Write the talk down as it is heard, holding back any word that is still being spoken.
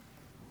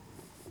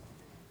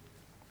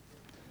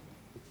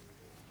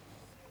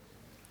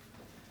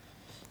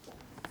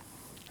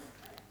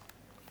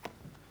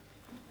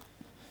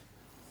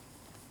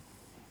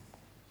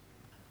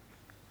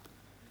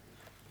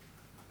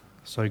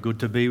So good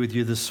to be with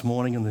you this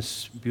morning in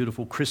this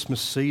beautiful Christmas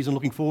season.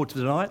 Looking forward to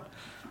tonight?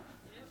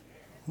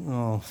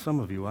 Oh, some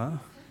of you are.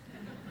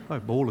 I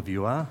hope all of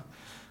you are.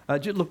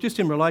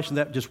 Just in relation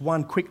to that, just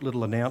one quick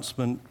little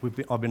announcement.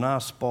 I've been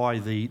asked by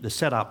the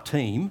set-up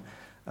team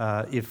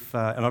and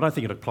I don't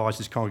think it applies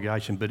to this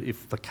congregation, but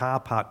if the car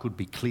park could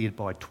be cleared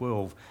by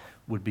 12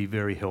 would be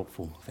very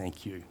helpful.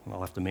 Thank you. And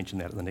I'll have to mention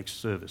that at the next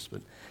service.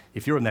 But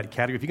if you're in that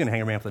category, if you're going to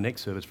hang around for the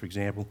next service, for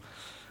example,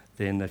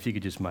 then if you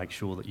could just make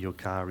sure that your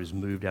car is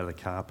moved out of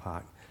the car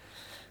park.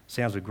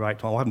 Sounds a great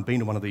time. I haven't been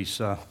to one of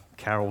these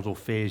carols or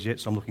fairs yet,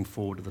 so I'm looking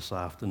forward to this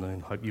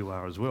afternoon. Hope you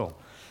are as well.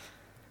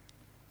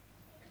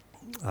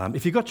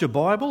 If you've got your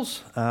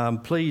Bibles,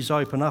 please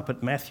open up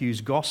at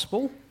Matthew's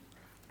Gospel,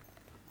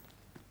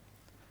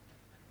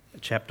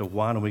 chapter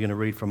 1, and we're going to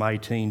read from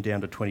 18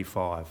 down to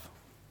 25.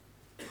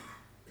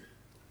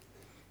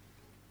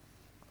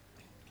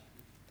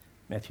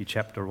 Matthew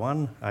chapter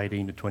 1,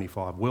 18 to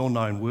 25.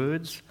 Well-known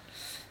words,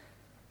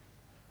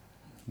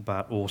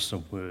 but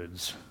awesome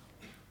words.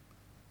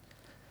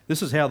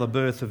 This is how the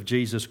birth of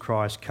Jesus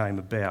Christ came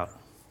about.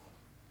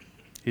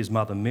 His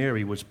mother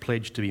Mary was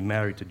pledged to be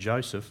married to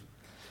Joseph,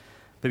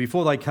 but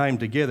before they came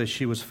together,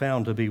 she was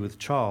found to be with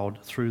child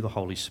through the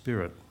Holy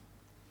Spirit.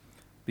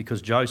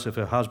 Because Joseph,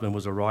 her husband,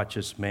 was a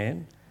righteous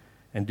man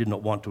and did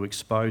not want to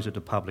expose her to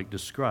public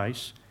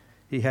disgrace,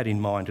 he had in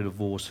mind to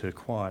divorce her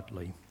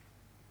quietly.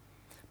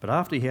 But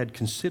after he had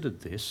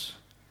considered this,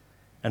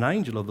 an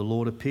angel of the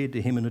Lord appeared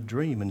to him in a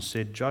dream and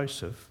said,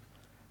 "Joseph,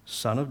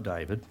 son of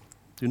David,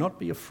 do not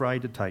be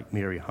afraid to take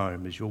Mary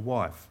home as your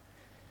wife,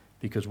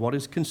 because what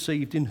is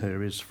conceived in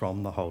her is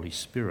from the Holy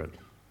Spirit.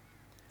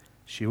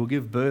 She will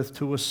give birth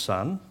to a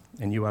son,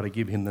 and you are to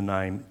give him the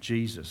name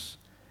Jesus,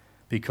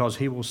 because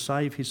he will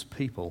save his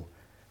people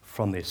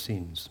from their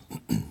sins."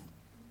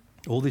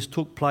 All this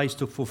took place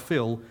to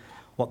fulfill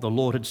what the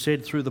Lord had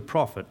said through the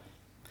prophet.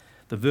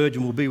 The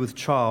virgin will be with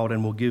child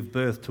and will give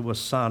birth to a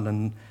son,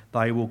 and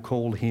they will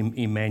call him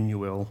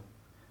Emmanuel,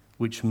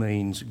 which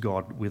means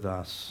God with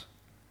us.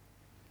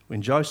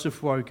 When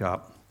Joseph woke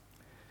up,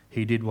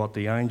 he did what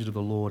the angel of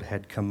the Lord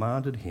had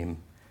commanded him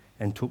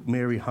and took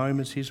Mary home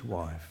as his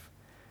wife.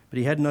 But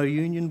he had no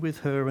union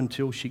with her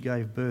until she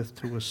gave birth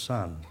to a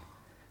son,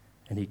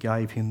 and he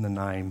gave him the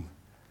name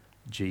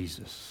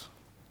Jesus.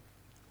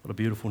 What a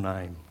beautiful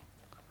name.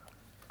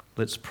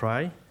 Let's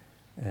pray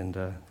and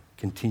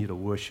continue to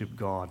worship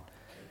God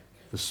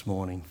this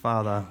morning.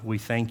 Father, we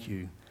thank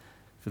you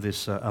for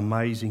this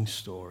amazing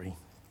story.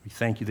 We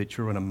thank you that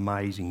you're an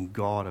amazing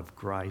God of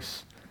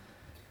grace,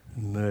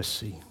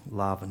 mercy,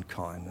 love and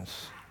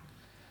kindness.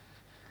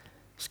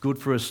 It's good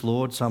for us,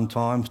 Lord,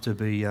 sometimes to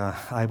be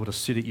able to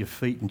sit at your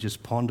feet and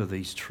just ponder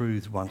these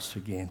truths once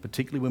again,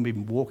 particularly when we've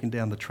been walking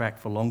down the track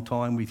for a long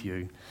time with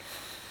you.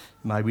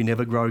 May we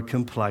never grow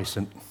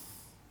complacent.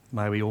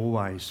 May we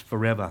always,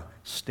 forever,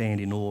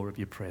 stand in awe of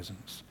your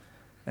presence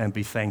and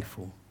be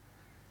thankful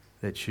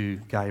that you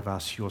gave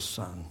us your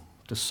Son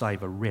to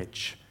save a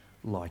wretch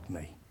like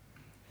me.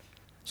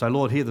 So,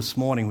 Lord, here this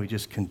morning we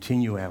just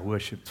continue our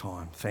worship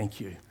time. Thank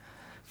you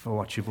for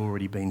what you've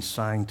already been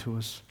saying to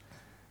us,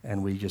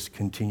 and we just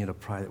continue to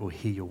pray that we'll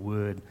hear your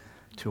word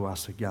to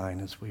us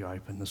again as we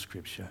open the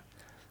Scripture.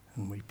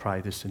 And we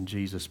pray this in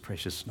Jesus'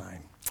 precious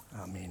name.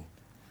 Amen.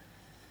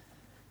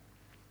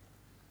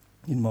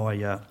 In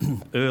my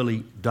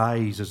early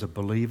days as a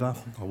believer,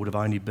 I would have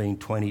only been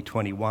 20,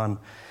 21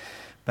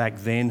 back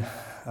then.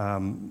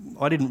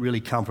 I didn't really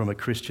come from a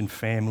Christian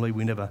family.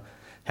 We never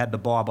had the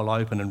Bible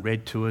open and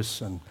read to us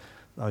and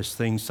those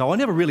things. So I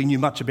never really knew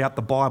much about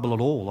the Bible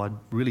at all. I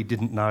really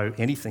didn't know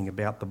anything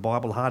about the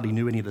Bible, hardly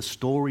knew any of the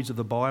stories of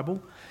the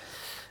Bible,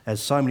 as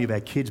so many of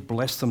our kids,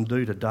 bless them,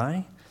 do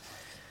today.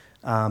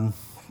 And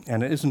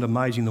it isn't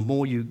amazing, the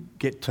more you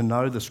get to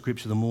know the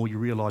Scripture, the more you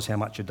realise how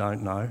much you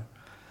don't know.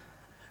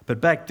 But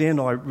back then,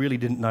 I really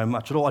didn't know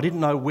much at all. I didn't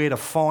know where to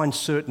find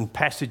certain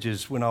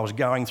passages when I was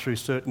going through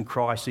certain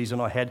crises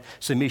and I had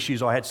some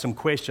issues, I had some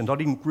questions. I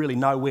didn't really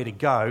know where to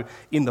go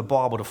in the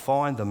Bible to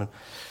find them.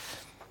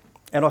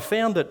 And I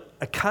found that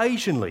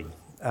occasionally,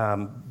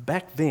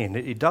 back then,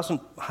 it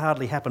doesn't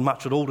hardly happen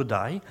much at all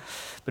today,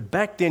 but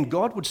back then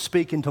God would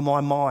speak into my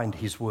mind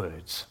his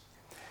words.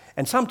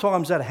 And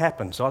sometimes that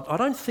happens. I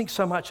don't think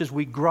so much as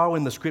we grow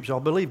in the Scripture. I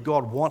believe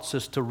God wants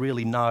us to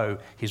really know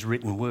his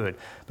written word.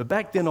 But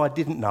back then I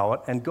didn't know it,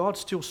 and God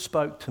still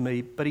spoke to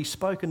me, but he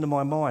spoke into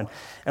my mind.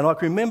 And I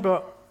can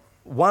remember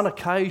one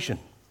occasion.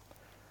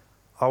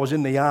 I was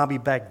in the army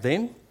back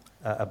then,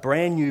 a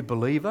brand new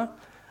believer.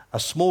 A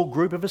small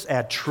group of us,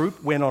 our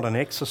troop, went on an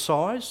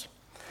exercise.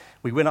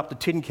 We went up to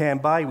Tin Can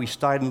Bay. We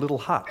stayed in a little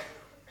hut.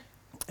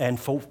 And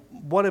for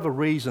whatever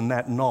reason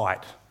that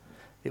night,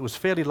 it was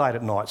fairly late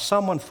at night,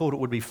 someone thought it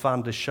would be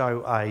fun to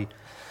show I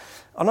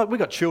know we've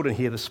got children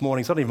here this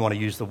morning, so I don't even want to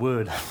use the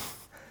word,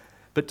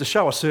 but to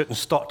show a certain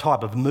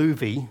type of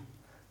movie,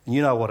 and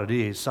you know what it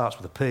is, starts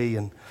with a P,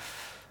 and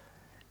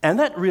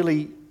that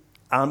really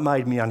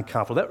made me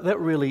uncomfortable. That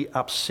really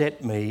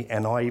upset me,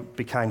 and I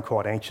became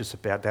quite anxious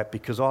about that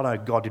because I know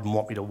God didn't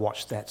want me to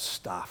watch that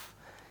stuff.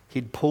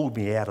 He'd pulled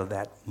me out of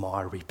that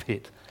miry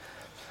pit.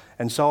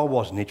 And so I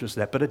wasn't interested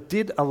in that. But it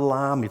did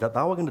alarm me that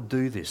they were going to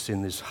do this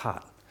in this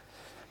hut.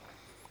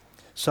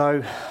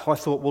 So I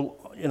thought, well,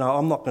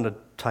 I'm not going to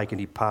take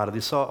any part of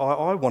this. So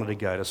I wanted to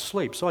go to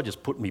sleep. So I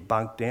just put my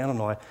bunk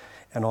down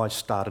and I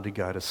started to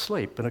go to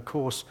sleep. And of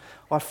course,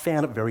 I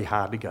found it very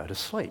hard to go to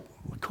sleep.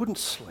 I couldn't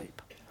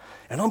sleep.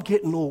 And I'm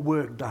getting all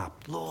worked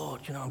up. Lord,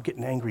 I'm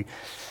getting angry.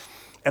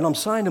 And I'm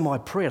saying to my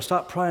prayer, I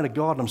start praying to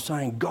God, and I'm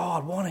saying,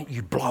 God, why don't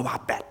you blow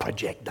up that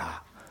projector?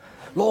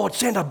 Lord,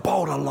 send a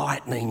bolt of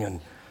lightning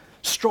and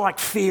strike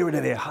fear into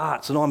their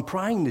hearts. And I'm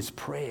praying this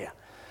prayer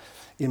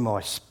in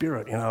my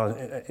spirit,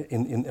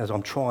 as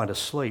I'm trying to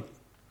sleep.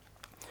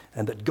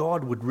 And that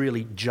God would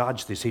really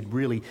judge this. He'd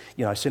really,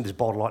 send this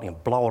bolt of lightning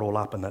and blow it all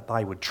up, and that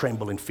they would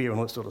tremble in fear, and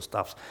all that sort of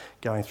stuff's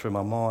going through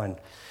my mind.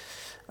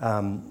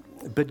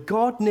 But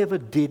God never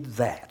did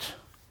that.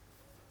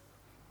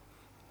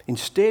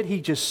 Instead,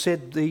 he just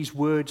said these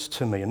words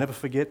to me. I'll never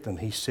forget them.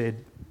 He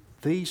said,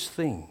 "These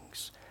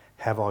things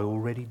have I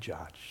already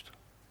judged."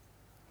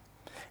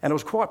 And it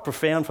was quite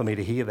profound for me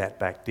to hear that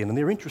back then. And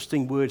they're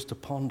interesting words to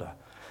ponder.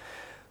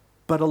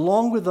 But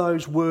along with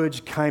those words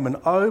came an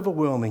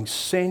overwhelming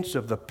sense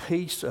of the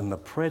peace and the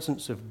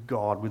presence of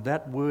God with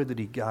that word that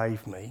he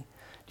gave me.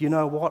 Do you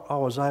know what? I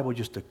was able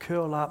just to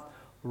curl up,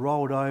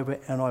 rolled over,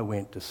 and I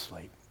went to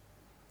sleep.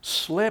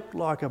 Slept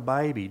like a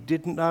baby,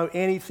 didn't know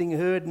anything,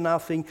 heard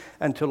nothing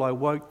until I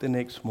woke the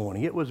next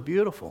morning. It was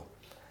beautiful.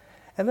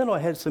 And then I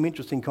had some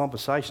interesting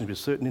conversations with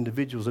certain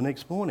individuals the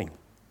next morning.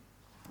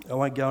 I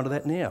won't go into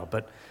that now,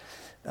 but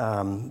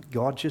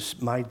God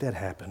just made that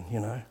happen,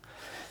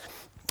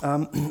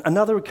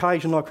 Another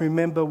occasion I can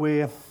remember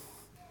where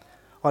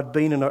I'd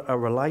been in a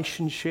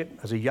relationship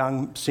as a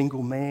young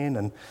single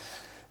man,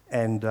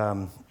 and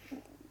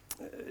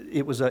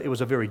it was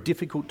a very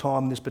difficult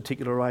time in this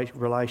particular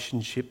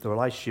relationship. The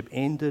relationship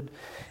ended,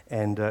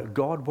 and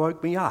God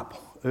woke me up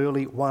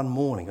early one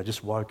morning. I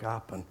just woke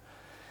up,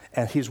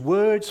 and his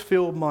words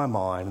filled my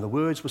mind. And the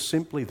words were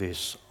simply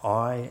this: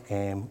 I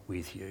am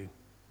with you.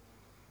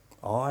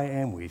 I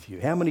am with you.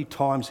 How many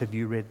times have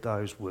you read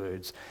those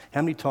words?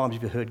 How many times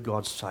have you heard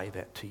God say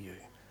that to you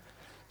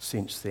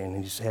since then,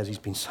 as he's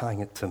been saying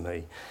it to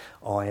me?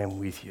 I am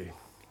with you.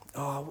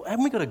 Oh,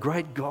 haven't we got a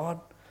great God?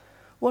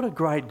 What a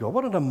great God.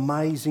 What an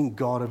amazing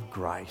God of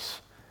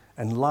grace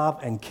and love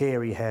and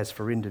care he has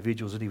for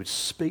individuals, that he would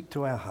speak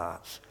to our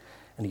hearts.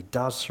 And he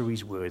does through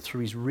his word,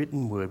 through his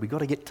written word. We've got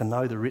to get to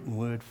know the written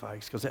word,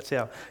 folks, because that's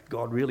how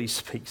God really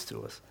speaks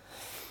to us.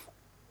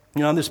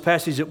 In this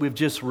passage that we've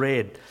just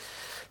read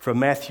from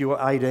Matthew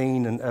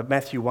 18 and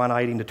Matthew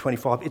 1:18 to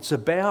 25, it's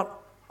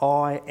about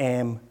I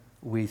am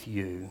with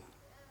you.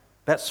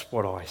 That's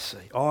what I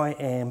see. I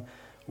am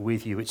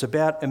with you. It's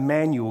about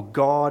Emmanuel,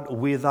 God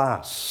with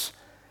us.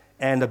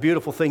 And the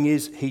beautiful thing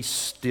is, he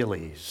still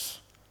is.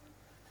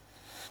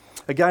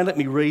 Again, let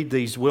me read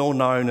these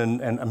well-known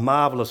and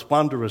marvellous,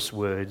 wondrous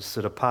words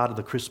that are part of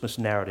the Christmas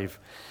narrative.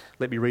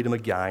 Let me read them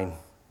again.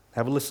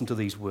 Have a listen to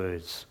these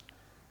words.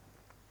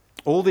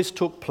 All this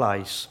took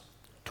place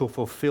to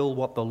fulfill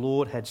what the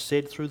Lord had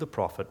said through the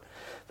prophet.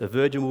 The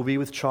virgin will be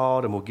with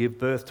child and will give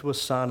birth to a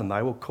son, and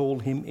they will call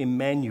him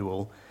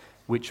Emmanuel,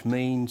 which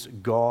means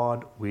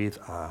God with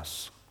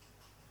us.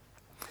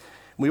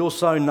 We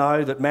also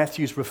know that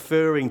Matthew's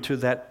referring to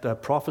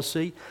that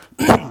prophecy,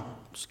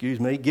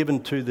 given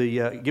through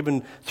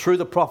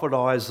the prophet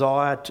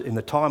Isaiah in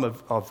the time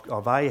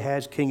of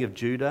Ahaz, king of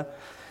Judah.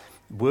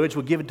 Words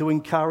were given to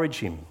encourage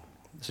him.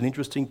 It's an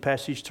interesting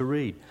passage to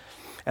read.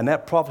 And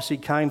that prophecy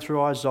came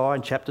through Isaiah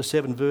in chapter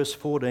 7, verse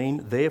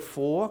 14.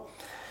 Therefore,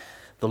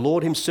 the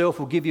Lord himself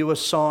will give you a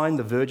sign.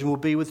 The virgin will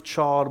be with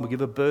child and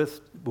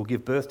will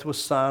give birth to a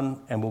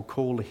son, and will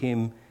call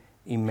him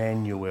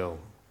Emmanuel.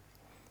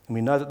 And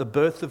we know that the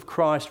birth of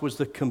Christ was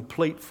the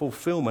complete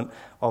fulfillment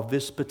of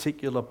this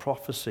particular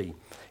prophecy,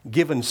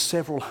 given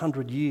several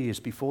hundred years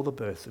before the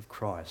birth of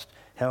Christ.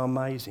 How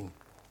amazing.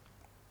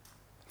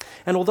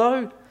 And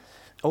although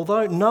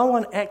no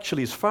one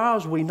actually, as far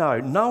as we know,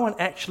 no one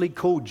actually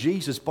called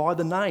Jesus by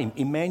the name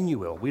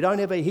Emmanuel. We don't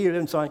ever hear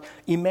them saying,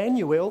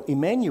 Emmanuel,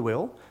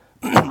 Emmanuel.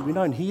 We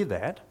don't hear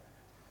that.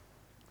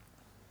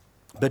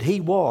 But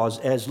he was,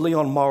 as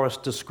Leon Morris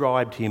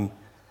described him,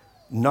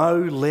 no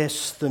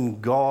less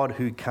than God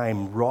who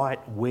came right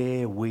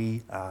where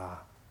we are.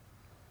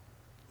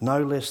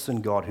 No less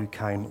than God who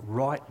came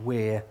right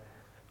where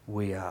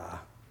we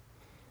are.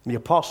 The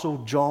Apostle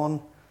John,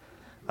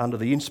 under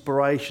the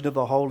inspiration of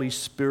the Holy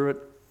Spirit,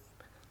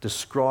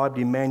 described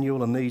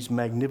Emmanuel in these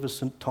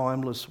magnificent,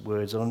 timeless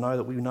words. And I know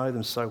that we know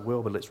them so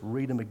well, but let's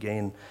read them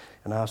again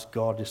and ask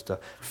God just to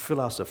fill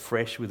us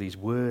afresh with his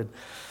word.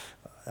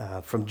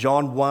 From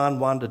John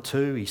 1 to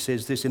 2, he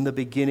says this: in the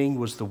beginning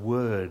was the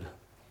Word,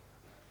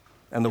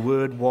 and the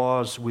Word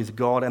was with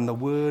God, and the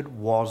Word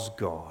was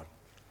God.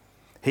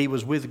 He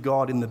was with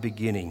God in the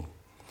beginning.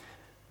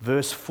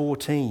 Verse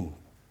 14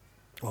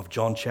 of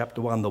John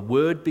chapter 1, the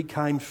Word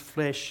became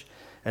flesh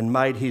and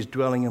made his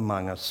dwelling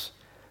among us,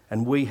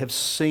 and we have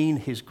seen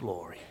his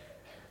glory,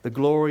 the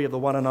glory of the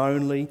one and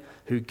only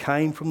who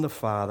came from the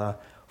Father,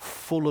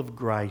 full of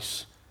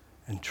grace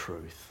and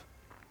truth.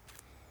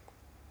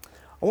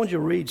 I want to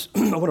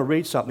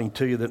read something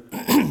to you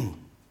that,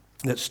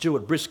 that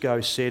Stuart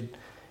Briscoe said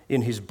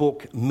in his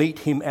book, Meet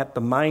Him at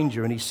the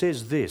Manger, and he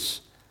says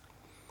this.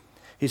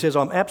 He says,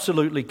 I'm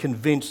absolutely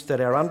convinced that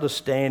our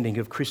understanding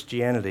of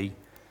Christianity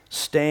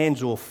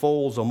stands or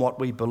falls on what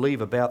we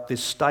believe about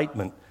this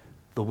statement,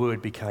 the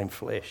Word became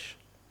flesh.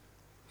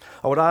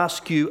 I would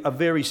ask you a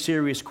very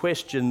serious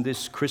question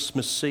this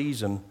Christmas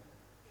season.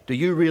 Do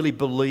you really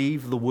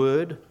believe the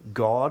Word,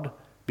 God,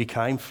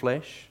 became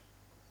flesh?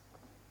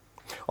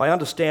 I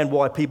understand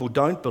why people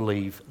don't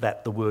believe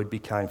that the Word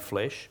became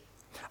flesh.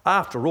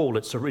 After all,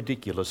 it's a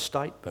ridiculous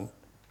statement,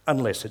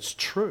 unless it's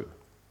true.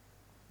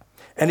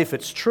 And if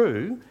it's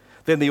true,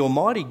 then the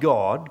Almighty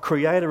God,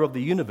 creator of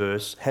the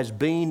universe, has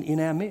been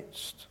in our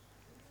midst.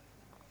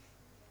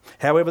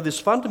 However, this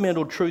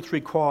fundamental truth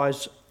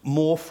requires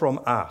more from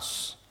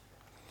us.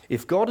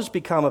 If God has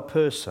become a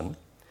person,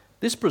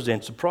 this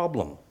presents a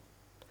problem.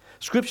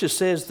 Scripture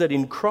says that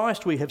in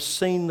Christ we have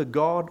seen the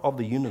God of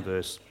the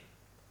universe.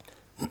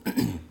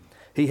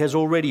 He has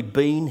already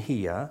been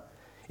here.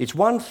 It's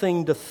one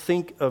thing to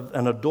think of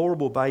an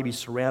adorable baby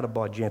surrounded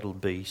by gentle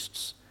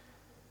beasts,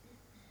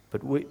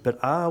 but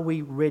are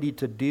we ready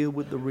to deal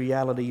with the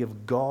reality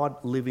of God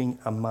living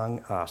among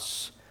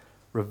us,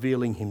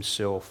 revealing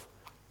himself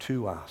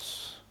to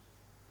us?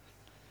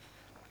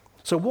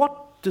 So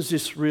what does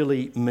this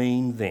really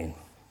mean then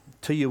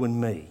to you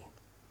and me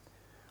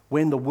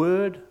when the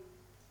Word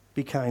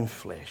became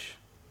flesh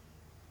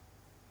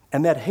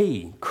and that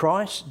he,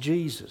 Christ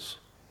Jesus,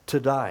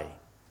 today,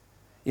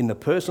 in the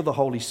person of the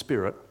Holy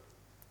Spirit,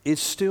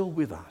 is still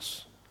with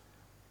us?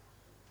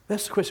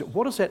 That's the question.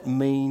 What does that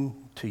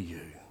mean to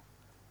you?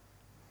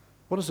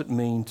 What does it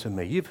mean to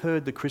me? You've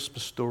heard the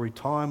Christmas story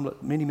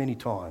many, many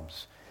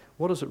times.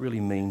 What does it really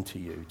mean to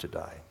you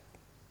today?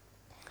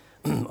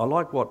 I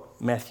like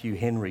what Matthew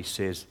Henry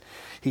says.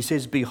 He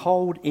says,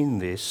 behold in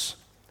this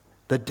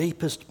the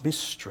deepest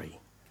mystery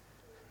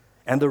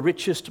and the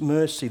richest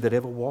mercy that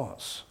ever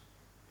was.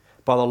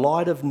 By the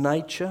light of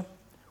nature,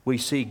 we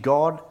see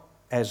God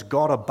as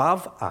God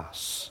above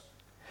us.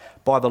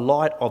 By the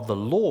light of the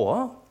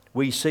law,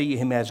 we see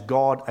him as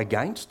God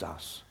against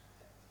us.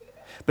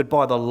 But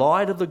by the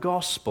light of the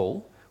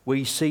gospel,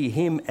 we see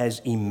him as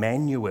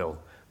Emmanuel,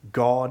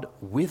 God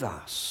with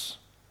us,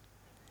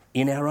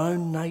 in our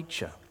own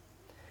nature,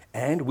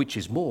 and, which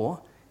is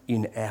more,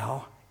 in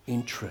our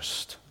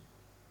interest.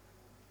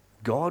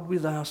 God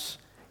with us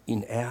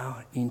in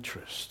our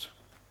interest.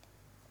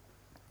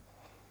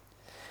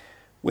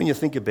 When you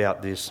think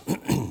about this,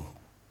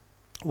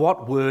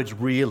 what words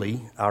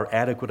really are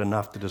adequate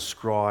enough to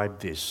describe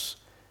this?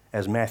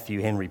 As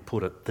Matthew Henry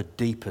put it, the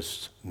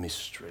deepest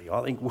mystery.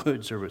 I think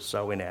words are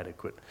so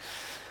inadequate.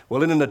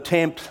 Well, in an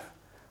attempt,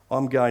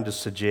 I'm going to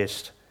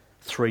suggest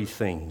two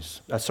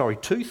things,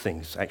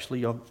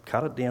 actually. I've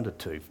cut it down to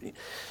two.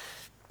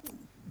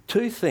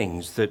 Two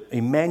things that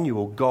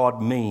Emmanuel,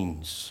 God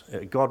means,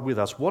 God with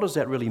us. What does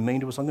that really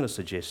mean to us? I'm going to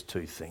suggest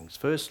two things.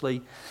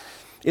 Firstly,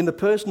 in the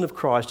person of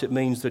Christ, it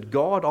means that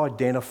God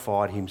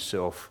identified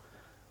himself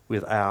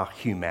with our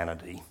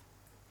humanity,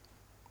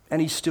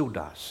 and he still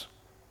does.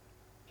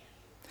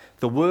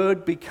 The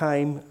Word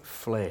became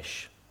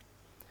flesh.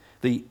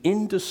 The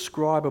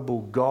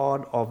indescribable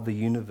God of the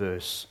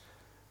universe,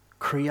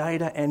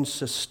 creator and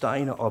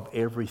sustainer of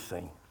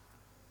everything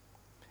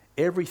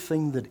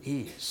that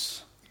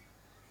is,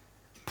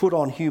 put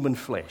on human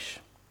flesh.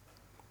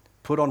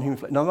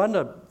 No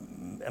wonder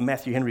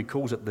Matthew Henry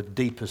calls it the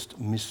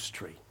deepest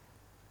mystery.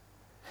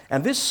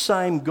 And this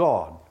same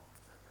God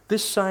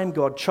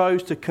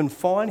chose to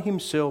confine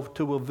himself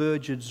to a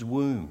virgin's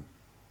womb,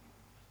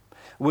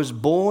 was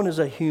born as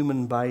a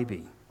human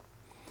baby,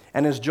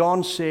 and as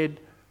John said,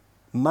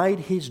 made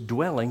his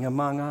dwelling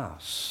among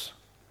us.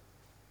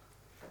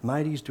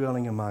 Now,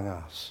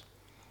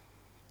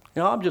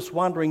 I'm just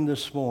wondering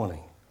this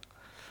morning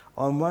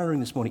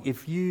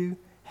if you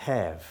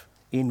have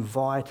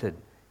invited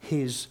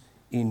his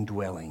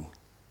indwelling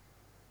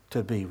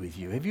to be with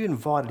you. Have you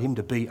invited him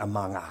to be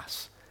among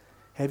us?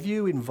 Have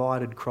you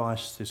invited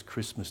Christ this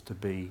Christmas to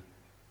be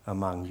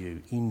among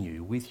you, in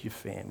you, with your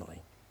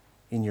family,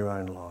 in your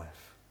own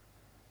life?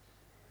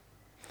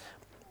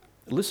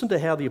 Listen to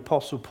how the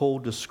Apostle Paul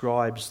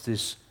describes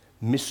this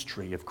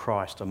mystery of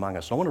Christ among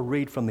us. I want to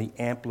read from the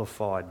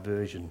Amplified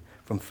Version,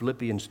 from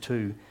Philippians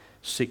 2,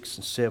 6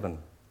 and 7.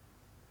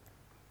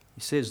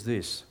 He says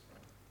this,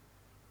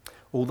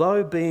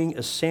 although being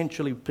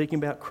essentially one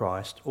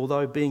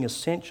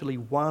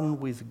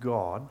with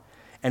God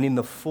and in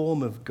the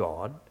form of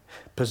God,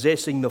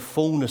 possessing the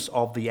fullness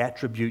of the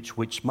attributes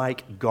which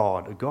make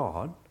God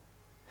God,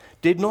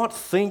 did not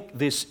think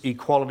this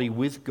equality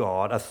with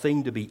God a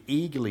thing to be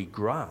eagerly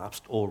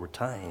grasped or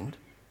retained,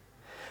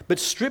 but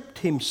stripped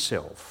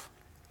himself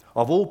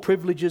of all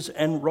privileges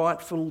and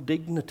rightful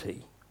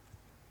dignity,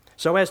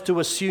 so as to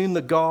assume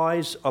the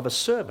guise of a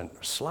servant,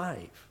 a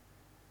slave,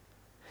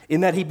 in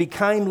that he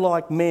became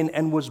like men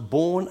and was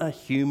born a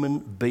human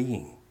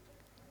being.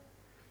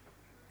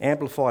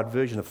 Amplified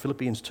version of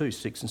Philippians 2,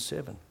 6 and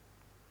 7.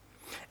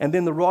 And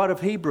then the writer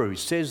of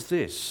Hebrews says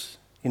this,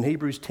 in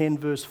Hebrews 10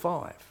 verse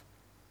 5.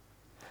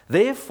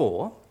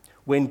 Therefore,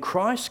 when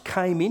Christ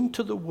came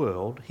into the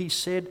world, he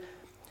said,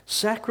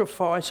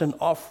 sacrifice and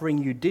offering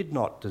you did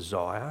not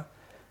desire,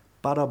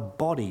 but a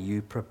body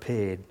you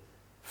prepared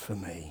for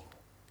me.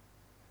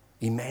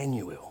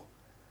 Emmanuel,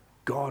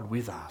 God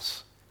with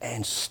us,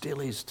 and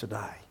still is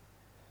today.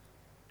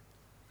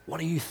 What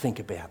do you think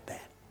about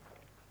that?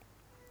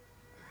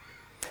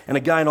 And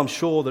again, I'm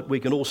sure that we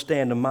can all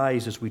stand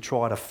amazed as we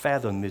try to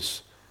fathom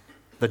this,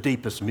 the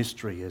deepest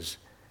mystery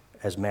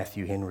as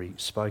Matthew Henry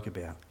spoke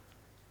about.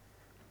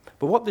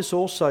 But what this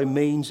also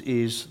means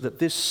is that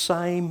this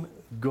same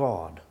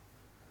God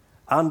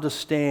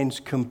understands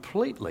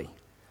completely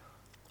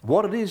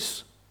what it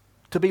is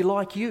to be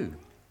like you.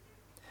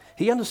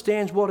 He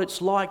understands what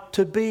it's like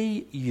to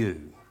be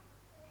you.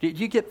 Did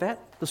you get that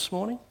this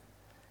morning?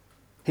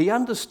 He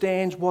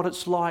understands what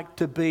it's like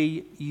to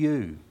be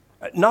you.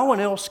 No one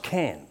else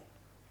can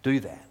do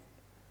that.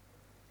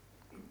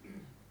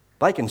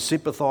 They can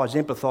sympathise,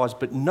 empathise,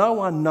 but no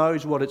one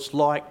knows what it's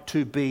like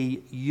to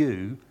be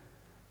you.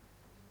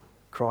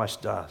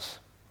 Christ does.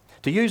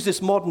 To use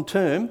this modern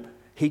term,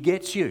 he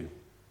gets you.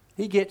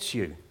 He gets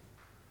you.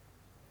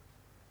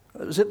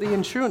 Is it the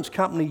insurance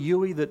company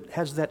Youi that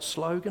has that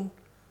slogan?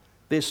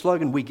 Their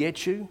slogan, we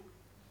get you.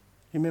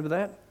 You remember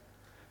that?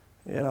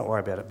 Yeah, don't worry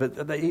about it.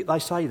 But they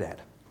say that.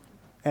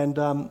 And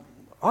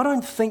I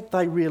don't think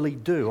they really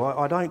do.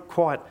 I don't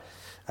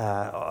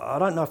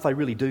know if they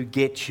really do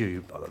get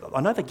you.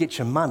 I know they get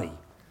your money,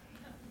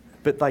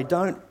 but they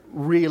don't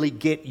really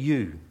get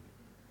you,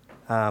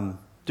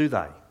 do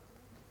they?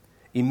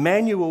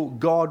 Emmanuel,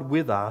 God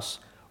with us,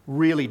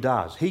 really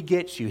does. He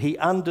gets you. He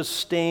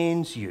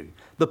understands you,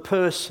 the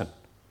person.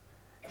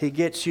 He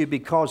gets you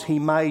because he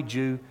made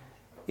you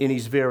in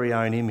his very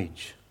own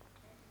image.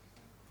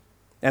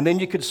 And then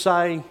you could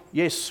say,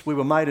 yes, we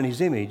were made in his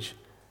image,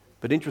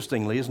 but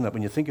interestingly, isn't it,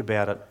 when you think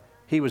about it,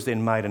 he was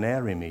then made in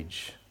our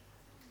image.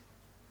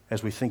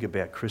 As we think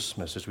about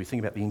Christmas, as we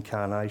think about the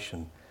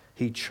incarnation,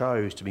 he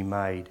chose to be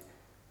made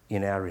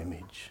in our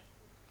image.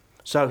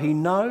 So he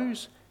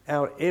knows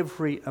our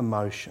every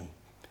emotion.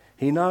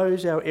 He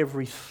knows our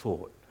every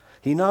thought.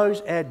 He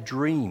knows our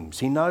dreams.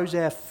 He knows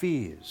our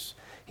fears.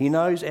 He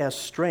knows our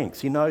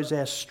strengths. He knows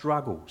our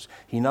struggles.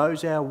 He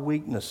knows our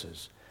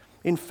weaknesses.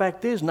 In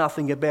fact, there's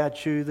nothing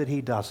about you that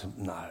he doesn't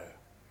know.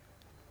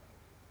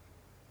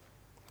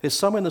 There's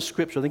somewhere in the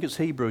scripture, I think it's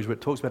Hebrews, where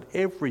it talks about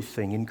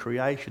everything in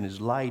creation is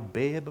laid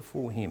bare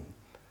before him.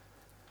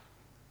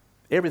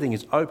 Everything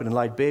is open and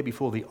laid bare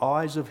before the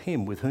eyes of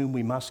him with whom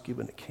we must give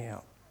an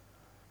account.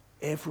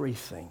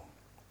 Everything.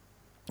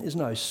 There's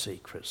no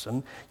secrets.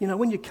 And,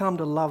 when you come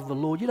to love the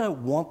Lord, you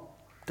don't want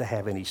to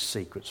have any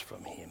secrets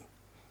from him.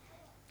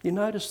 You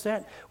notice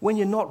that? When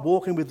you're not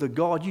walking with the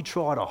God, you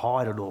try to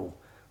hide it all.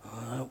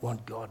 Oh, I don't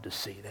want God to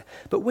see that.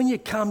 But when you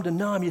come to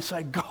know him, you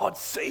say, God,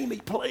 see me,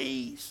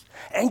 please.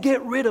 And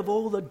get rid of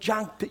all the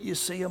junk that you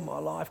see in my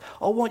life.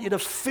 I want you to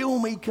fill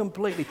me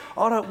completely.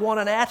 I don't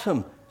want an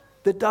atom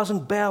that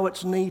doesn't bow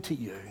its knee to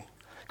you,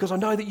 because I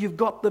know that you've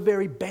got the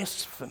very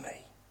best for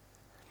me.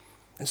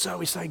 And so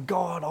we say,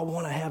 God, I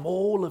want to have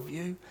all of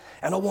you,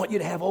 and I want you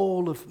to have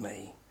all of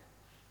me.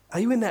 Are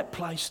you in that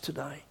place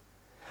today?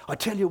 I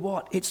tell you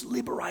what, it's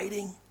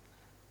liberating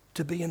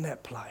to be in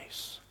that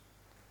place.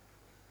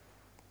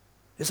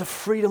 There's a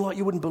freedom like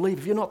you wouldn't believe.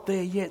 If you're not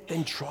there yet,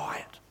 then try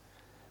it.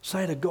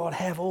 Say to God,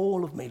 have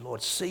all of me,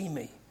 Lord, see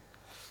me.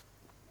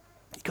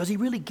 Because he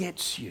really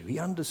gets you. He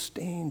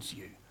understands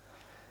you.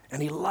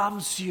 And he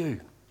loves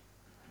you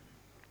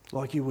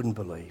like you wouldn't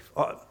believe.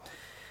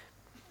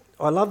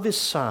 I love this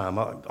psalm.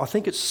 I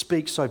think it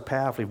speaks so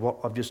powerfully what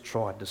I've just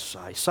tried to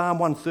say. Psalm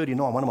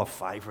 139, one of my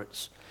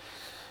favourites.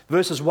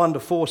 Verses 1 to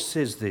 4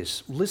 says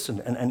this. Listen,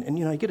 and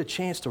you get a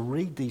chance to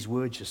read these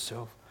words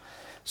yourself.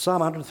 Psalm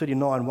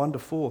 139, 1 to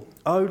 4.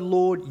 O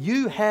Lord,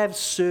 you have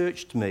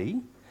searched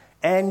me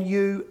and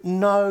you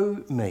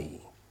know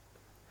me.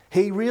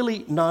 He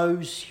really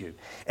knows you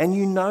and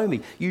you know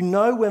me. You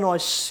know when I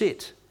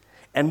sit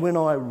and when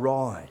I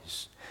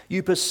rise.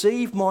 You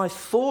perceive my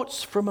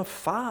thoughts from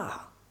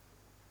afar.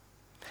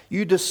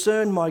 You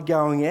discern my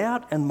going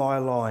out and my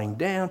lying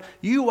down.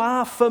 You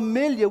are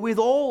familiar with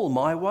all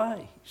my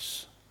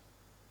ways.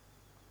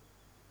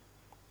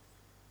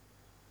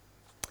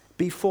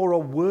 Before a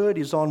word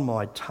is on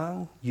my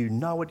tongue, you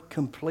know it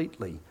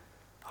completely,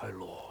 O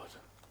Lord.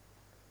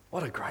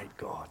 What a great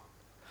God.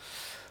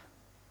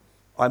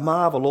 I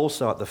marvel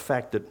also at the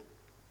fact that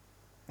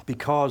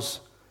because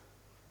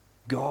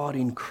God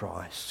in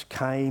Christ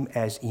came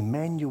as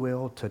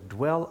Emmanuel to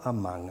dwell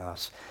among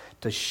us,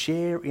 to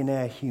share in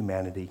our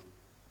humanity,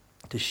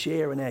 to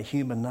share in our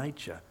human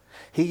nature,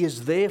 he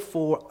is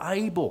therefore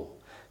able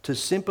to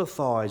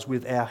sympathise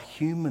with our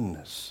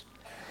humanness.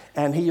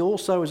 And he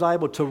also is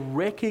able to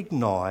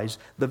recognise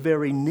the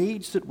very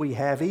needs that we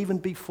have even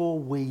before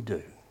we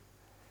do.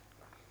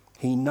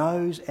 He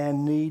knows our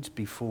needs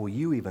before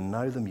you even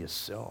know them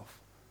yourself.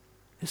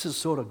 This is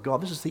sort of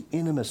God. This is the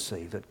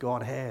intimacy that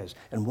God has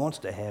and wants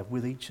to have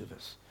with each of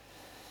us.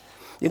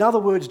 In other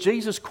words,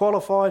 Jesus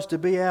qualifies to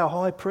be our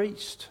high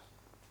priest.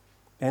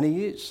 And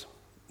he is.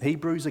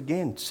 Hebrews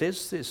again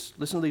says this.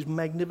 Listen to these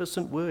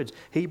magnificent words.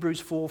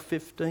 Hebrews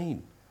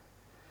 4:15.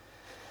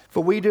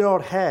 For we do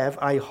not have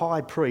a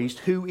high priest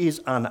who is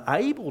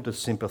unable to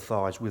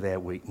sympathise with our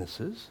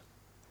weaknesses,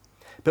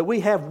 but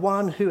we have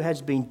one who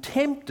has been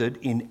tempted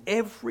in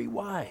every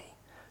way,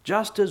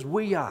 just as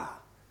we are,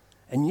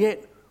 and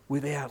yet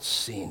without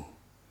sin.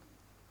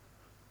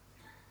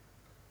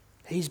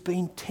 He's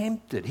been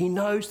tempted. He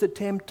knows the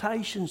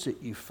temptations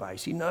that you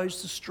face. He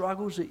knows the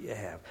struggles that you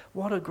have.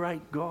 What a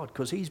great God,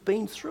 because he's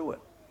been through it.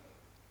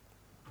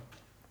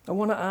 I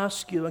want to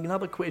ask you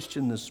another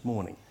question this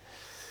morning.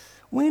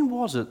 When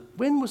was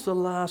the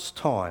last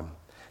time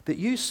that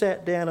you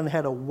sat down and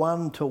had a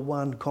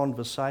one-to-one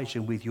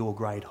conversation with your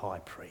great high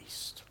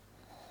priest?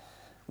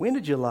 When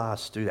did you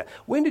last do that?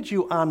 When did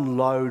you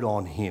unload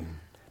on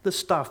him the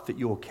stuff that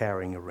you're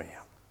carrying around?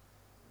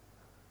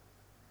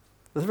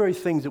 The very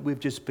things that we've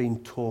just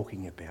been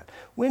talking about.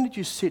 When did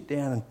you sit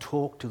down and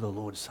talk to the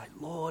Lord and say,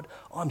 Lord,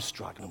 I'm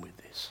struggling with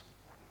this.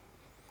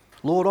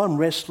 Lord, I'm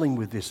wrestling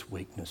with this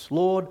weakness.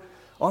 Lord,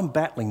 I'm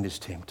battling this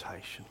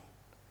temptation.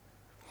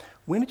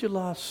 When did you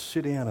last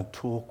sit down and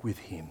talk with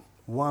him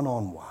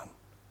one-on-one?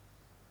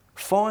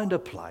 Find a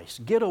place.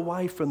 Get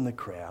away from the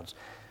crowds.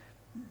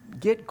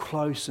 Get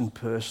close and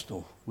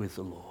personal with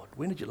the Lord.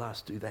 When did you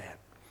last do that?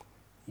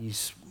 He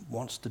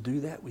wants to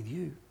do that with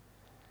you.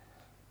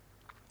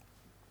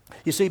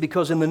 You see,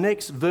 because in the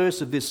next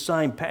verse of this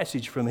same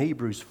passage from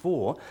Hebrews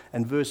 4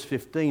 and verse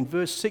 15,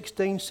 verse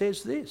 16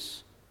 says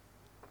this.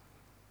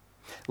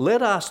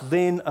 Let us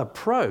then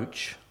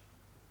approach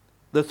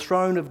the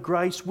throne of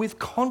grace with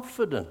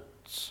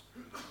confidence,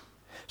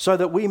 so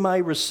that we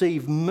may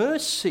receive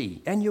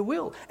mercy, and you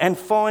will, and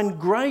find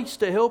grace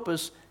to help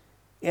us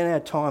in our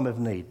time of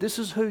need. This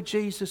is who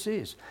Jesus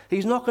is.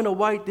 He's not going to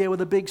wait there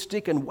with a big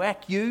stick and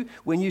whack you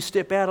when you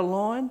step out of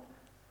line,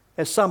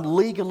 as some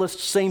legalists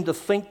seem to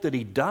think that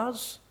he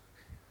does.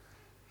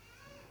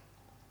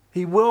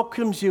 He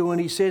welcomes you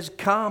and he says,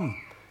 come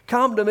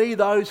to me,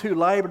 those who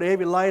labour and are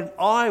heavy laden,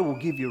 I will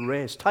give you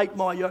rest. Take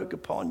my yoke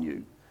upon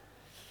you.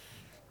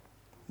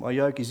 My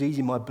yoke is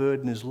easy, my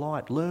burden is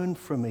light. Learn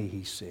from me,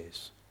 he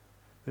says.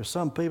 There are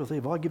some people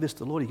think, if I give this to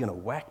the Lord, he's going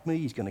to whack me,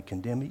 he's going to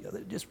condemn me.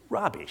 They're just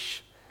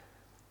rubbish.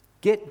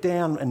 Get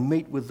down and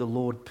meet with the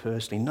Lord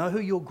personally. Know who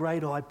your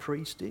great high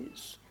priest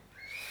is.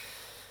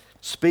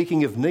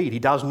 Speaking of need, he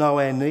does know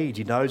our needs.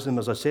 He knows them,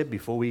 as I said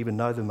before, we even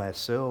know them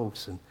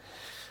ourselves.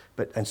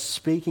 And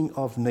speaking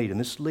of need, and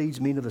this leads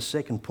me to the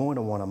second point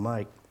I want to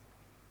make,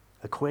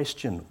 a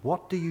question.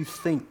 What do you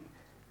think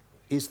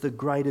is the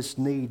greatest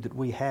need that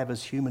we have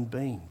as human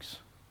beings?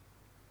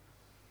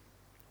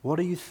 What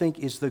do you think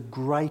is the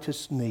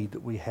greatest need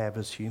that we have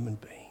as human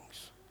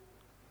beings?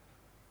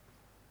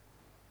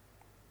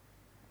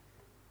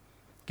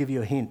 Give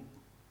you a hint.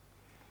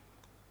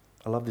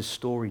 I love this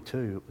story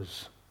too.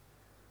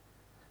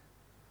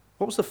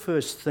 What was the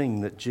first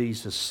thing that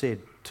Jesus said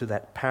to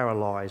that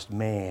paralysed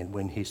man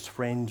when his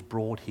friends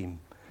brought him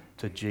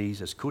to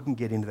Jesus? Couldn't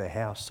get into the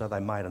house, so they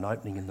made an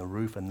opening in the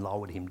roof and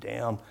lowered him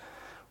down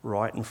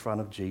right in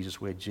front of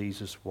Jesus where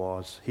Jesus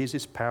was. Here's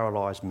this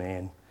paralysed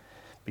man,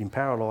 been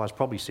paralysed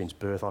probably since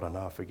birth, I don't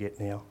know, I forget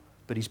now,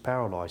 but he's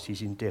paralysed,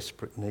 he's in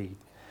desperate need.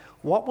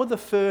 What were the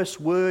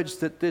first words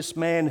that this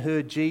man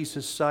heard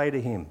Jesus say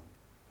to him?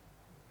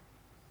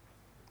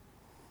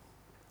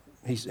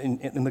 He's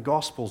in the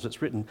Gospels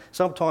it's written,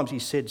 sometimes he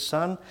said,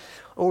 son,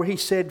 or he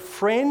said,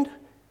 friend,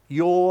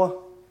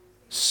 your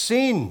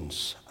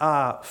sins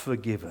are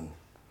forgiven.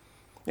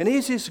 And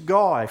here's this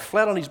guy,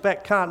 flat on his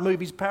back, can't move,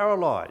 he's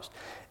paralysed.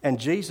 And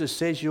Jesus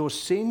says, your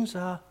sins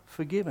are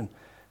forgiven.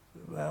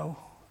 Well,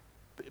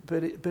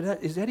 but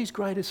is that his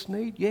greatest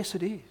need? Yes,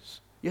 it is.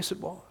 Yes, it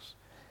was.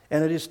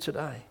 And it is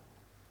today.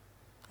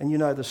 And you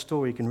know the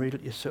story, you can read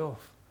it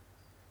yourself.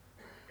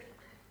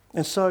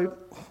 And so,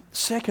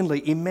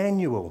 secondly,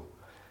 Emmanuel,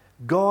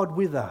 God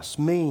with us,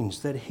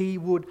 means that he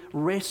would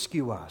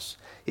rescue us.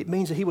 It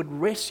means that he would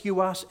rescue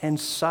us and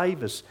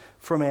save us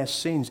from our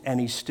sins,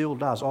 and he still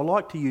does. I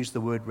like to use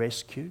the word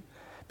rescue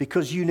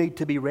because you need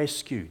to be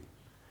rescued.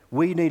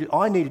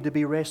 I needed to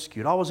be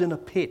rescued. I was in a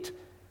pit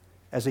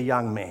as a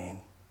young man.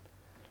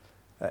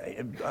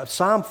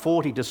 Psalm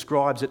 40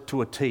 describes it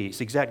to a T.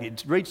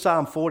 Read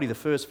Psalm 40, the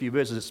first few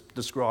verses, it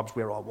describes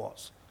where I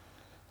was.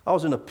 I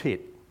was in a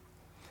pit.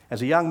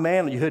 As a young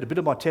man, you heard a bit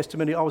of my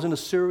testimony, I was in a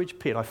sewage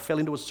pit. I fell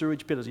into a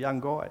sewage pit as a young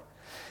guy.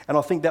 And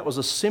I think that was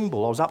a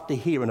symbol. I was up to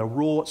here in a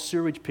raw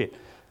sewage pit.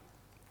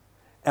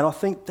 And I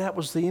think that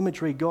was the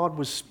imagery God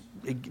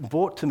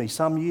brought to me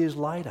some years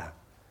later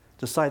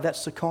to say,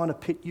 that's the kind of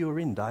pit you were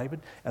in, David,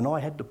 and I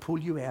had to pull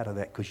you out of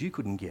that because you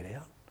couldn't get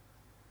out.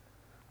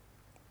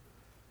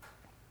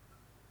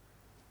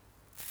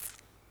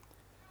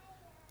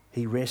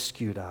 He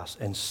rescued us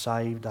and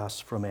saved us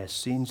from our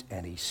sins,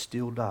 and he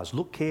still does.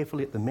 Look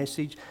carefully at the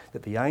message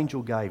that the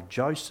angel gave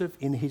Joseph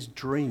in his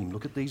dream.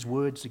 Look at these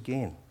words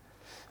again.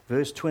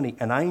 Verse 20,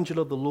 an angel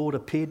of the Lord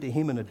appeared to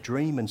him in a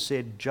dream and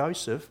said,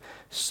 Joseph,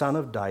 son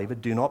of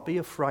David, do not be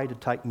afraid to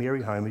take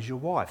Mary home as your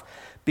wife,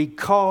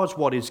 because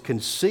what is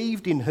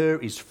conceived in her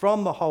is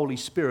from the Holy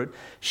Spirit.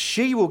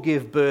 She will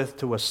give birth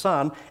to a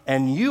son,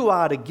 and you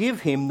are to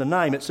give him the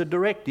name. It's a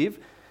directive.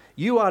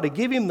 You are to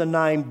give him the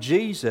name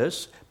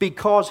Jesus,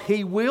 because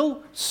he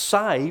will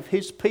save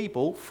his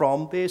people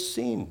from their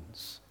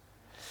sins.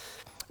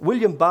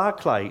 William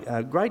Barclay,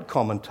 a great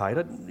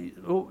commentator,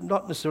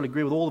 not necessarily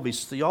agree with all of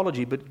his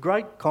theology, but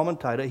great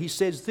commentator, he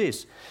says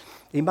this.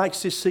 He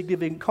makes this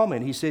significant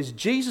comment. He says,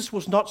 Jesus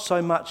was not so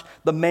much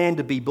the man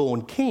to be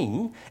born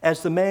king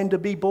as the man to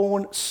be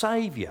born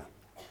saviour.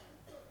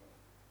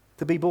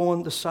 To be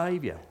born the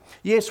saviour.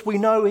 Yes, we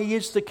know he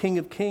is the King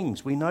of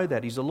Kings. We know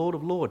that. He's the Lord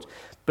of Lords.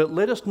 But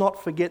let us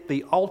not forget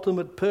the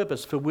ultimate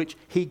purpose for which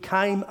he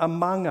came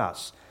among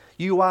us.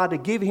 You are to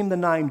give him the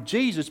name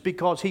Jesus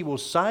because he will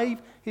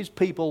save his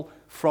people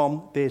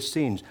from their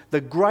sins.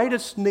 The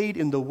greatest need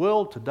in the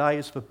world today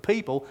is for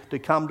people to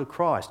come to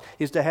Christ,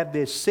 is to have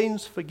their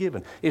sins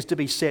forgiven, is to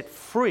be set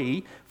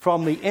free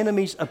from the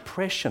enemy's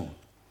oppression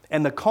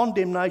and the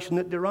condemnation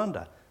that they're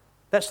under.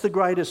 That's the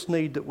greatest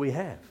need that we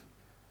have.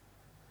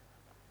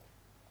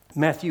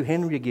 Matthew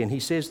Henry again, he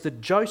says that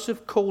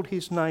Joseph called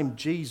his name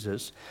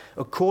Jesus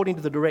according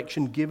to the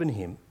direction given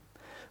him,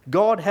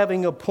 God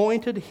having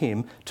appointed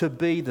him to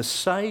be the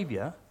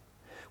Saviour,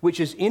 which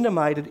is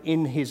intimated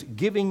in his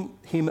giving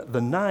him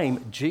the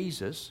name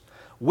Jesus.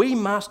 We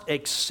must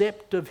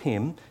accept of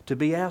him to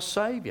be our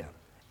Saviour.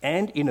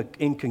 And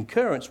in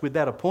concurrence with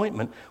that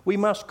appointment, we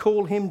must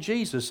call him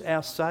Jesus,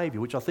 our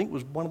Saviour, which I think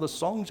was one of the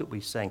songs that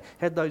we sang,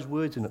 had those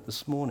words in it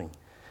this morning.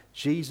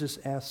 Jesus,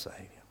 our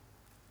Saviour.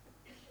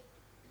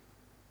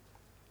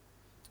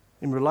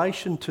 In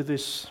relation to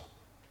this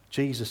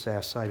Jesus,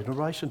 our Saviour, in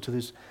relation to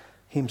this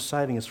him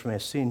saving us from our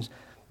sins,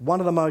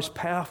 one of the most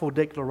powerful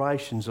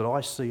declarations that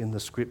I see in the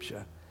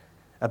Scripture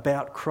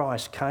about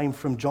Christ came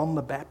from John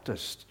the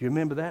Baptist. You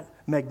remember that?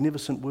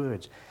 Magnificent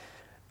words.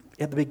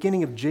 At the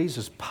beginning of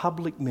Jesus'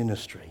 public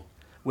ministry,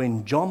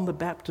 when John the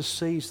Baptist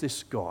sees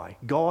this guy,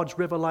 God's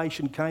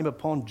revelation came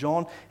upon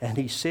John and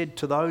he said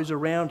to those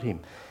around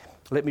him,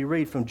 let me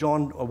read from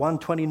John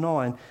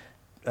 1:29,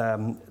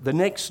 the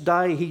next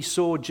day he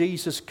saw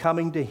Jesus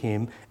coming to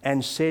him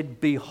and said,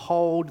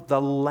 behold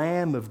the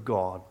Lamb of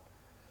God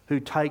who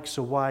takes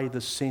away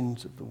the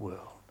sins of the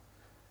world.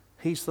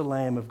 He's the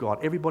Lamb of God.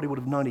 Everybody would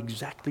have known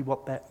exactly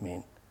what that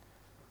meant.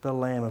 The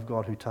Lamb of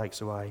God who takes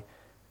away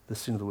the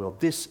sin of the world.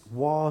 This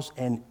was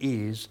and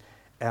is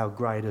our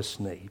greatest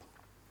need.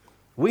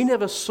 We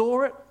never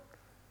saw it,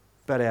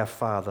 but our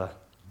Father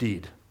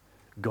did.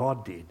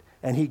 God did.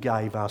 And he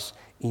gave us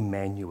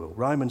Emmanuel.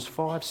 Romans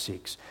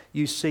 5:6.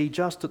 You see,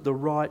 just at the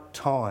right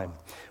time,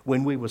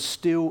 when we were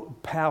still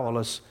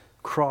powerless,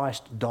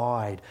 Christ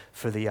died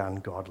for the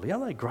ungodly.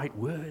 Aren't they great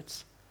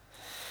words?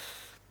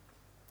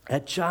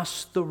 At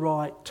just the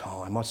right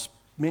time. I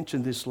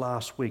mentioned this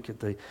last week at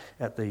the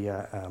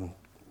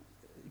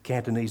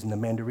Cantonese and the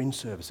Mandarin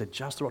service. At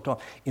just the right time,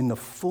 in the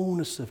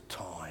fullness of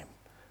time,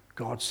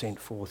 God sent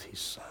forth his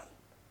Son.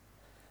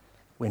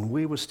 When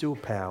we were still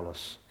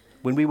powerless,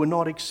 when we were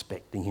not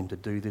expecting him to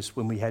do this,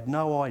 when we had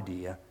no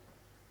idea,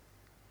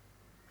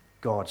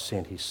 God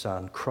sent his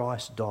Son.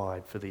 Christ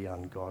died for the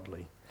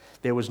ungodly.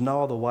 There was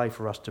no other way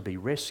for us to be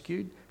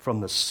rescued from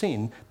the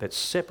sin that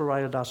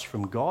separated us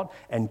from God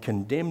and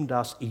condemned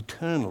us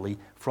eternally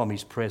from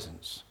his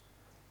presence.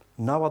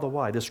 No other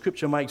way. The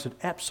Scripture makes it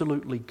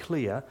absolutely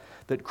clear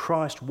that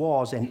Christ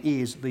was and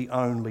is the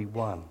only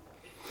one,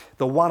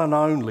 the one and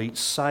only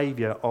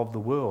Saviour of the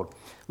world.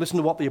 Listen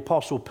to what the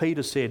Apostle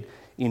Peter said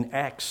in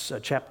Acts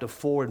chapter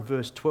 4 and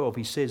verse 12.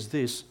 He says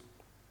this,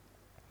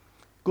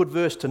 good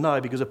verse to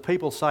know, because if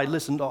people say,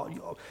 listen,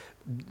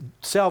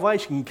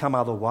 salvation can come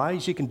other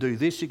ways. You can do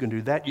this, you can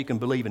do that, you can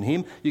believe in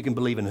him, you can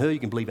believe in her, you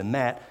can believe in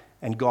that,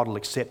 and God will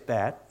accept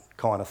that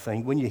kind of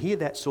thing. When you hear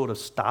that sort of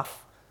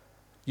stuff,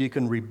 you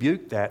can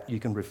rebuke that, you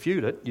can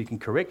refute it, you can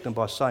correct them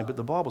by saying, but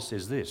the Bible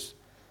says this,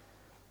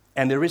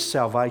 and there is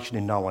salvation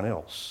in no one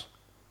else.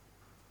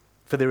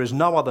 For there is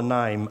no other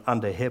name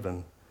under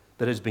heaven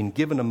that has been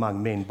given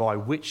among men by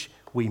which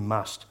we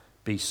must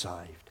be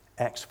saved.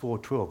 Acts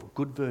 4:12, a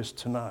good verse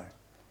to know.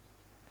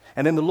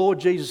 And then the Lord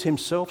Jesus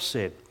himself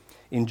said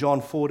in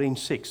John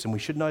 14:6, and we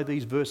should know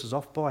these verses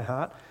off by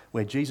heart,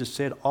 where Jesus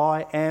said,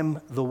 I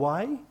am the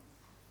way.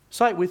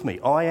 Say it with me.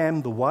 I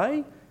am the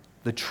way,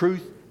 the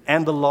truth,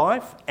 and the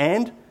life,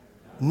 and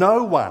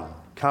no one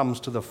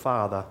comes to the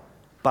Father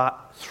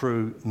but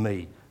through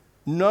me.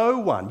 No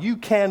one. You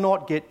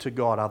cannot get to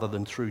God other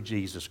than through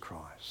Jesus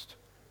Christ.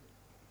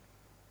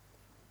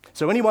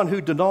 So anyone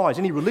who denies,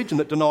 any religion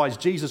that denies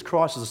Jesus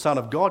Christ as the Son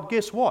of God,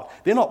 guess what?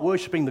 They're not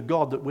worshipping the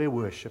God that we're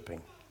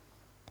worshipping.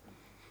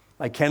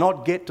 They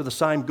cannot get to the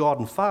same God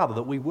and Father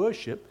that we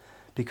worship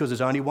because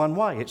there's only one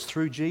way. It's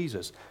through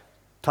Jesus.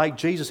 Take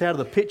Jesus out of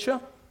the picture,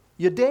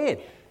 you're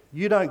dead.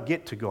 You don't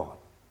get to God.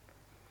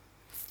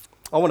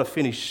 I want to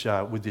finish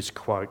with this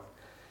quote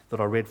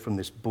that I read from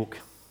this book.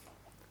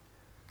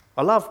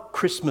 I love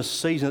Christmas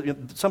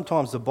season.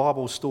 Sometimes the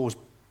Bible stores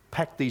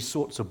packed these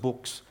sorts of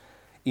books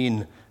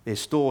in their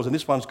stores. And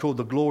this one's called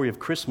The Glory of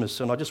Christmas.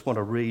 And I just want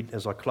to read,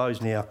 as I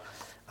close now,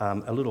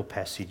 a little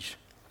passage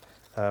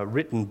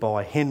written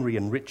by Henry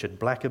and Richard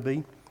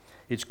Blackaby.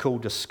 It's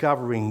called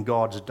Discovering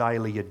God's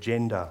Daily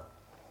Agenda.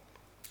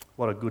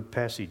 What a good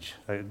passage,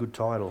 a good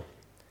title.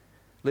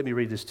 Let me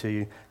read this to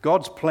you.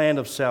 God's plan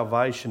of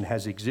salvation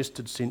has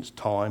existed since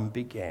time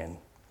began.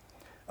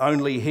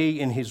 Only He,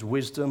 in His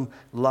wisdom,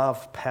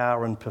 love,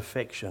 power and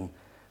perfection,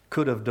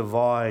 could have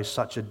devised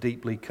such a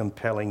deeply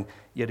compelling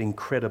yet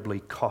incredibly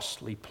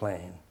costly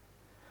plan.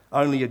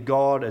 Only a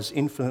God as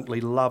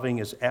infinitely loving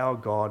as our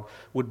God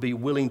would be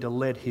willing to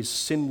let His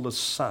sinless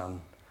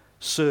Son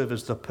serve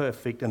as the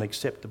perfect and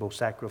acceptable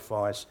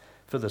sacrifice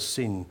for the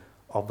sin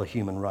of the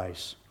human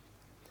race.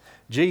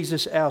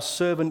 Jesus, our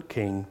servant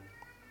King,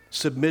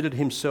 submitted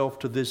Himself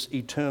to this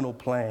eternal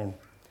plan.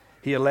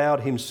 He allowed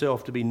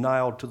Himself to be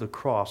nailed to the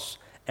cross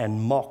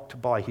and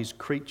mocked by His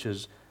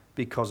creatures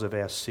because of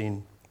our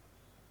sin.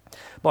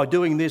 By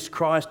doing this,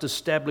 Christ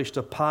established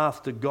a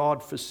path to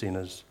God for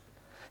sinners.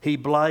 He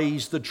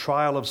blazed the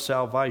trail of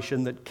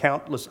salvation that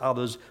countless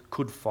others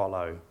could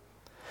follow.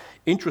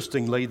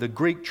 Interestingly, the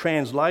Greek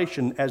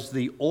translation as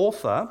the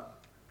author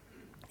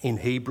in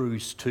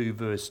Hebrews 2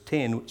 verse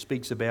 10, which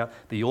speaks about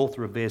the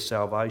author of their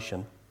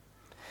salvation.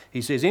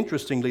 He says,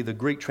 interestingly, the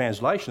Greek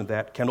translation of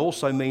that can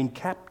also mean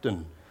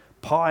captain,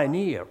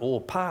 pioneer, or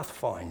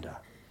pathfinder.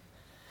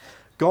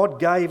 God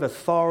gave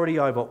authority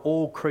over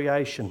all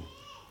creation,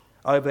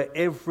 over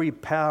every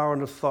power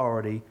and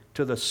authority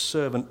to the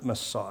servant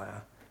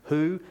Messiah,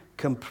 who,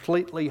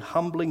 completely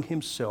humbling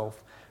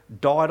Himself,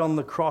 died on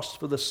the cross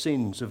for the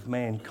sins of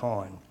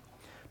mankind.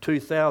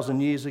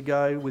 2,000 years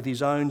ago with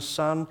His own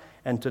Son,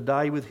 and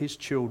today with His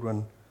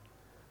children,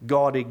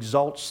 God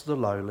exalts the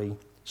lowly,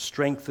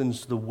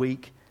 strengthens the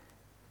weak,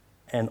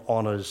 and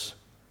honours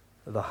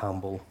the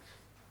humble.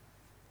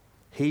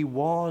 He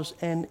was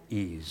and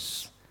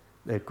is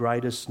their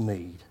greatest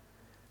need,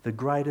 the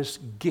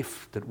greatest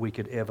gift that we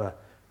could ever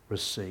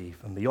receive.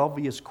 And the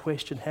obvious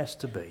question has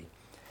to be,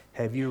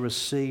 have you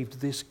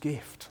received this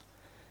gift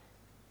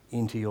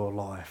into your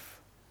life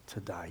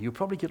today? You'll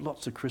probably get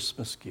lots of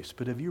Christmas gifts,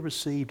 but have you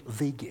received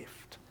the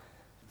gift?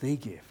 The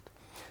gift.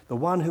 The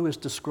one who is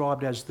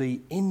described as the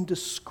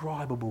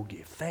indescribable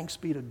gift. Thanks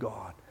be to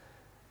God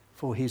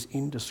for His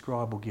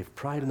indescribable gift.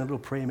 Prayed in a little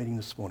prayer meeting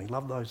this morning.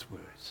 Love those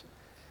words.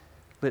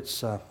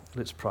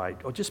 Let's pray.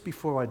 Or just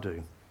before I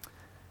do,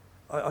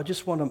 I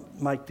just want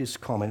to make this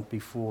comment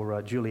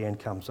before Julianne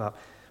comes up.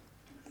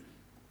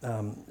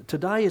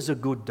 Today is a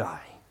good day.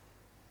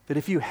 But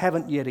if you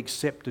haven't yet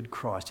accepted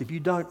Christ, if you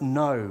don't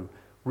know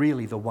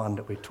really the one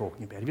that we're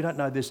talking about, if you don't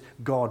know this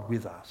God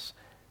with us,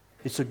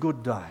 it's a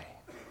good day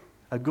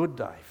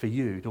for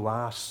you to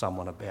ask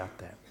someone about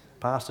that.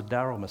 Pastor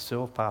Darryl,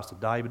 myself, Pastor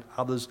David,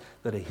 others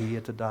that are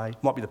here today,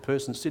 might be the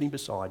person sitting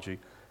beside you.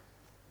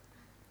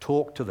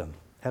 Talk to them.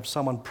 Have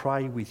someone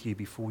pray with you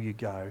before you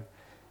go.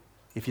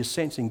 If you're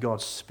sensing God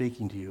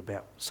speaking to you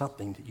about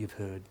something that you've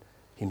heard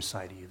Him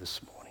say to you this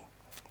morning.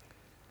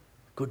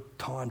 Good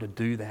time to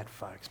do that,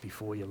 folks,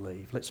 before you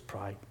leave. Let's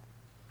pray.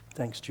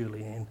 Thanks,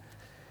 Julianne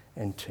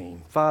and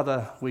team.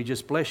 Father, we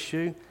just bless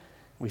You.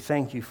 We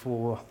thank You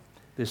for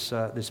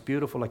this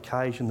beautiful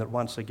occasion that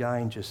once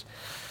again just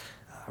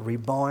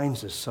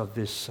reminds us of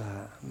this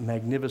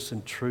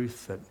magnificent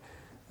truth that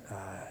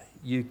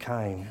You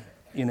came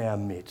in our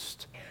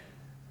midst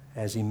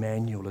as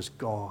Emmanuel, as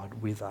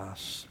God with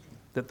us,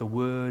 that the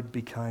Word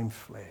became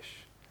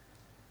flesh,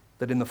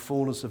 that in the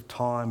fullness of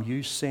time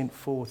You sent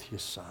forth Your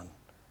Son.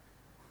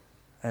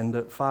 And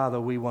that,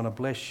 Father, we want to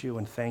bless You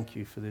and thank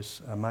You for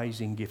this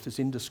amazing gift, this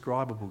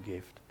indescribable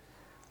gift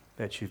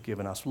that You've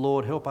given us.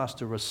 Lord, help us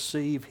to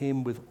receive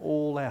Him with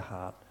all our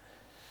heart,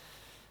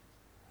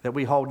 that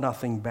we hold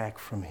nothing back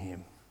from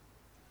Him.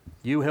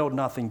 You held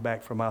nothing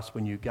back from us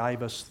when You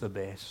gave us the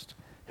best.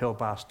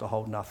 Help us to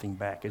hold nothing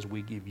back as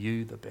we give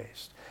You the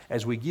best,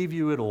 as we give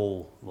You it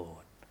all,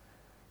 Lord.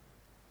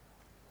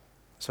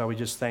 So we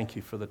just thank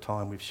You for the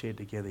time we've shared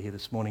together here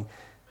this morning.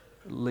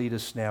 Lead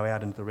us now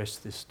out into the rest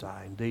of this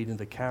day, indeed into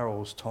the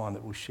carols time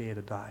that we'll share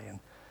today. And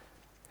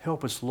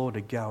help us, Lord,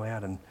 to go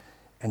out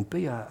and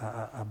be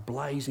a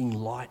blazing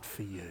light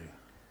for You,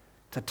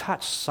 to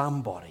touch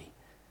somebody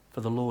for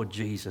the Lord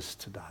Jesus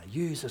today.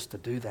 Use us to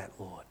do that,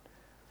 Lord.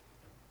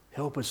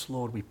 Help us,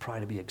 Lord, we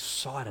pray, to be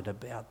excited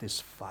about this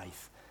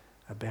faith,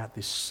 about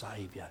this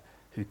Saviour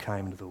who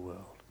came into the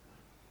world.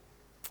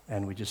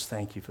 And we just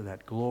thank You for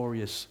that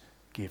glorious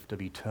gift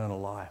of eternal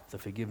life, the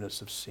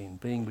forgiveness of sin,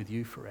 being with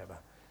You forever.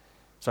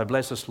 So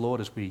bless us,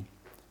 Lord, as we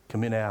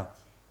commit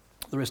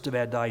the rest of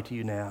our day to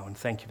You now, and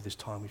thank You for this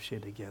time we've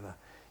shared together.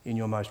 In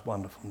Your most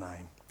wonderful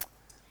name.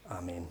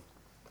 Amen.